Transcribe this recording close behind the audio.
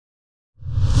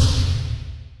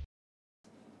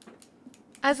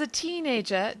As a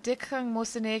teenager, Dikgang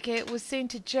Moseneke was sent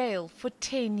to jail for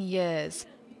 10 years.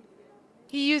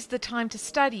 He used the time to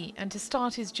study and to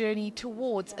start his journey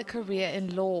towards a career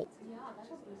in law.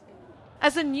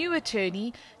 As a new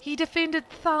attorney, he defended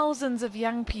thousands of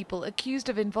young people accused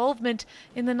of involvement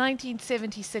in the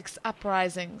 1976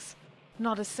 uprisings.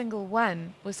 Not a single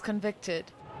one was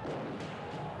convicted.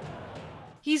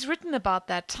 He's written about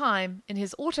that time in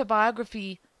his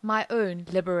autobiography, My Own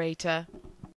Liberator.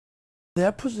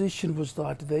 Their position was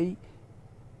that they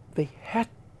had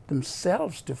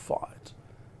themselves to fight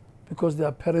because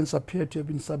their parents appeared to have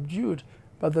been subdued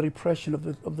by the repression of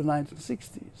the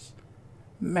 1960s.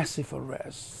 Massive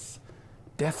arrests,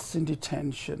 deaths in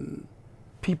detention,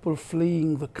 people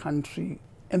fleeing the country.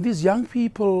 And these young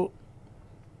people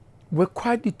were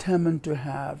quite determined to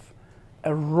have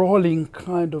a rolling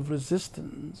kind of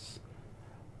resistance.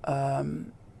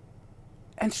 And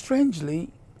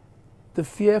strangely, the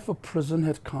fear for prison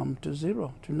had come to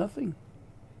zero, to nothing.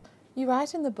 You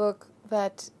write in the book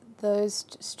that those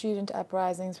student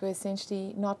uprisings were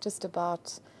essentially not just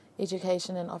about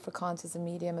education and Afrikaans as a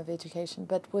medium of education,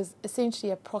 but was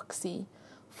essentially a proxy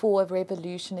for a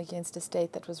revolution against a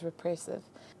state that was repressive.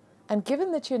 And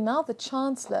given that you're now the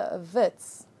Chancellor of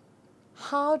Wits,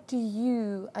 how do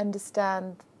you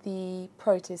understand the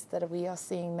protests that we are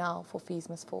seeing now for fees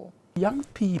must fall? Young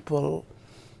people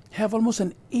have almost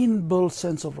an inbuilt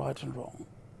sense of right and wrong.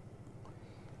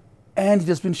 And it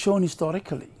has been shown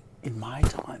historically, in my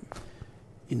time,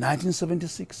 in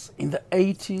 1976, in the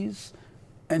 80s,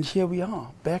 and here we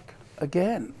are, back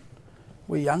again,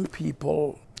 where young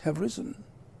people have risen.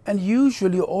 And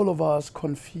usually all of us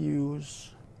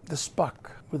confuse the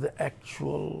spark with the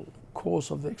actual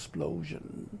cause of the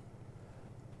explosion.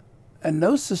 And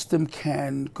no system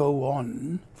can go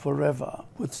on forever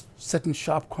with certain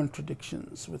sharp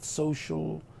contradictions, with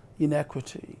social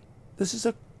inequity. This is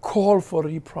a call for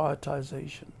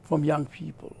reprioritization from young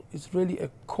people. It's really a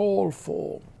call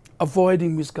for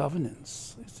avoiding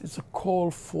misgovernance. It's a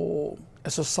call for a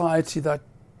society that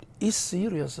is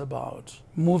serious about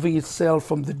moving itself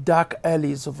from the dark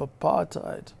alleys of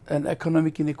apartheid and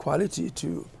economic inequality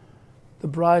to the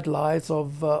bright lights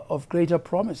of greater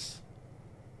promise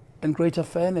and greater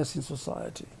fairness in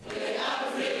society.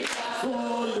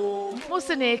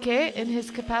 Moseneke, in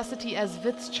his capacity as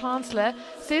Wits Chancellor,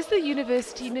 says the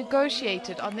university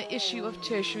negotiated on the issue of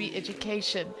tertiary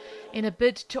education in a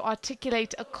bid to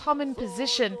articulate a common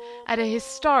position at a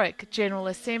historic General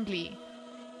Assembly.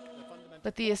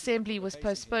 But the assembly was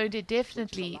postponed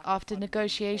indefinitely after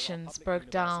negotiations broke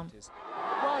down.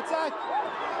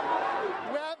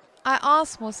 I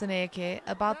asked Moseneke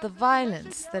about the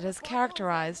violence that has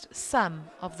characterized some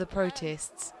of the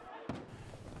protests.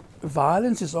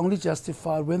 Violence is only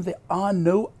justified when there are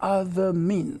no other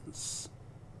means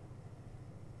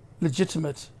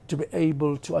legitimate to be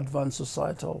able to advance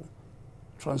societal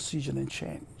transition and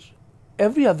change.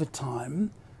 Every other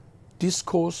time,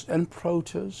 discourse and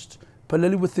protest,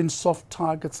 particularly within soft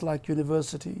targets like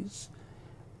universities,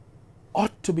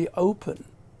 ought to be open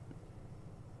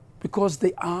because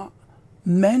they are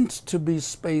meant to be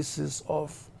spaces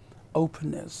of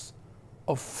openness,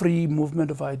 of free movement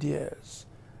of ideas,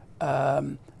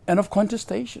 and of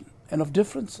contestation and of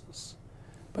differences.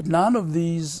 But none of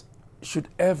these should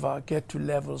ever get to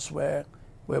levels where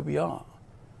we are.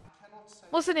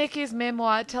 Moseneke's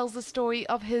memoir tells the story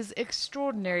of his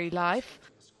extraordinary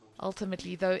life.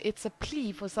 Ultimately, though, it's a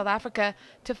plea for South Africa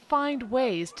to find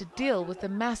ways to deal with the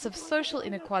massive social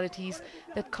inequalities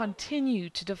that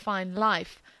continue to define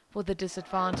life for the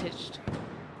disadvantaged,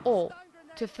 or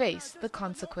to face the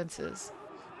consequences.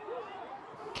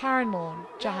 Karen Morn,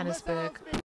 Johannesburg.